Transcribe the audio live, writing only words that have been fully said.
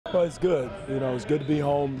Well, it's good. It's good to be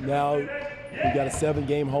home. Now we got a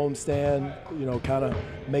 7-game homestand, kind of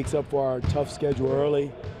makes up for our tough schedule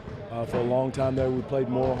early. For a long time there, we played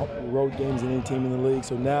more road games than any team in the league.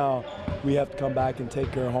 So now we have to come back and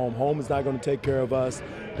take care of home. Home is not going to take care of us.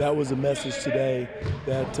 That was a message today,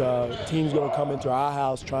 that teams going to come into our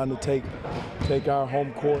house trying to take our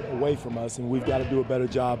home court away from us, and we've got to do a better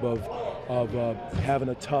job of having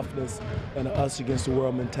a toughness and an us against the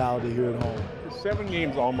world mentality here at home. Is 7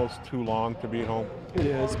 games almost too long to be at home? It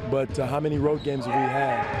is, but how many road games have we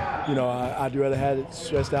had? I'd rather have it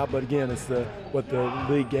stressed out, but again, it's what the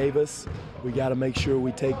league gave us. We got to make sure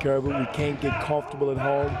we take care of it. We can't get comfortable at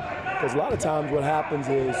home, because a lot of times what happens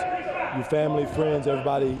is your family, friends,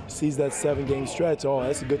 everybody sees that 7-game stretch. Oh,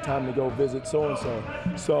 that's a good time to go visit so-and-so.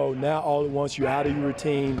 So now all at once you're out of your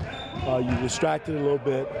routine, you're distracted a little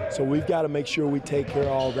bit. So we've got to make sure we take care of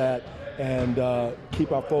all that and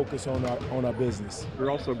keep our focus on our business.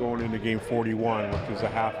 You're also going into game 41, which is a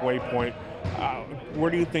halfway point.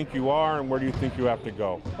 Where do you think you are, and where do you think you have to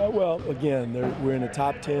go? Well, again, we're in the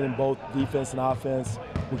top 10 in both defense and offense.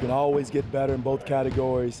 We can always get better in both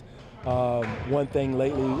categories. One thing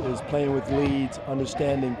lately is playing with leads,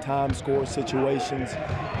 understanding time, score situations,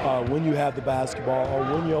 when you have the basketball or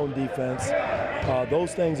when you're on defense.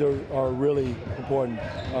 Those things are really important.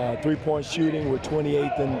 Three-point shooting, we're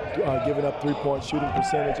 28th in giving up three-point shooting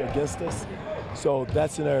percentage against us. So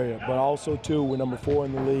that's an area. But also, too, we're number 4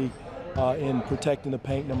 in the league in protecting the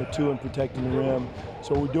paint, number 2 in protecting the rim.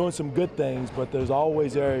 So we're doing some good things, but there's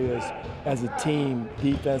always areas as a team,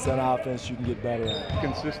 defense and offense, you can get better at.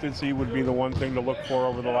 Consistency would be the one thing to look for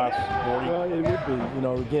over the last 40? Well, it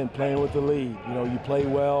would be. Again, playing with the lead. You play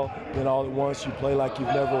well, then all at once you play like you've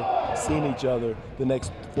never seen each other the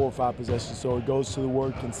next 4 or 5 possessions. So it goes to the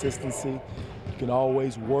word consistency. You can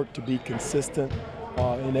always work to be consistent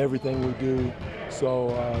in everything we do. So,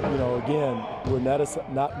 again, we're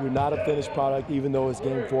not a finished product, even though it's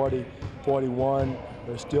game 40, 41.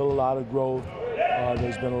 There's still a lot of growth.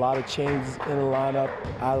 There's been a lot of changes in the lineup,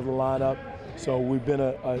 out of the lineup. So we've been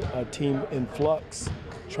a team in flux,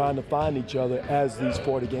 trying to find each other as these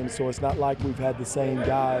 40 games. So it's not like we've had the same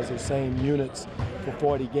guys or same units for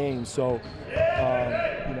 40 games. So,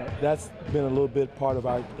 that's been a little bit part of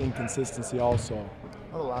our inconsistency also.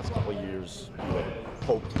 Well, the last couple of years, you had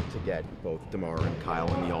hoped to get both DeMar and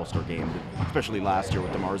Kyle in the All-Star game, especially last year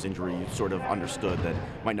with DeMar's injury. You sort of understood that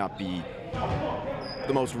might not be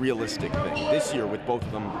the most realistic thing. This year, with both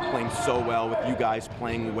of them playing so well, with you guys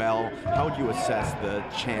playing well, how would you assess the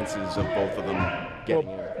chances of both of them getting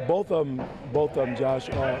in? Both of them, Josh,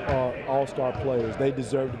 are all-star players. They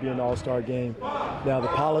deserve to be in the all-star game. Now, the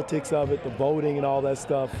politics of it, the voting and all that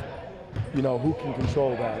stuff, who can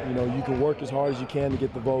control that? You can work as hard as you can to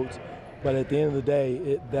get the votes, but at the end of the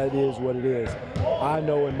day, that is what it is. I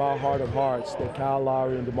know in my heart of hearts that Kyle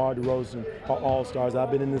Lowry and DeMar DeRozan are all-stars.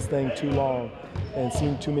 I've been in this thing too long and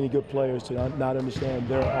seen too many good players to not understand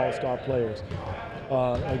they're all-star players.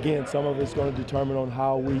 Again, some of it's going to determine on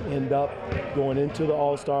how we end up going into the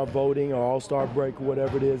all-star voting or all-star break or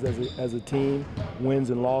whatever it is as a team, wins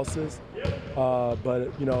and losses.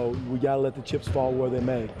 But, we got to let the chips fall where they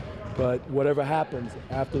may. But whatever happens,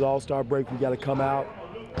 after the all-star break, we got to come out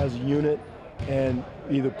as a unit and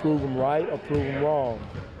either prove them right or prove them wrong,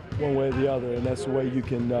 one way or the other. And that's the way you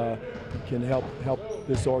can help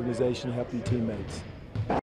this organization, help your teammates.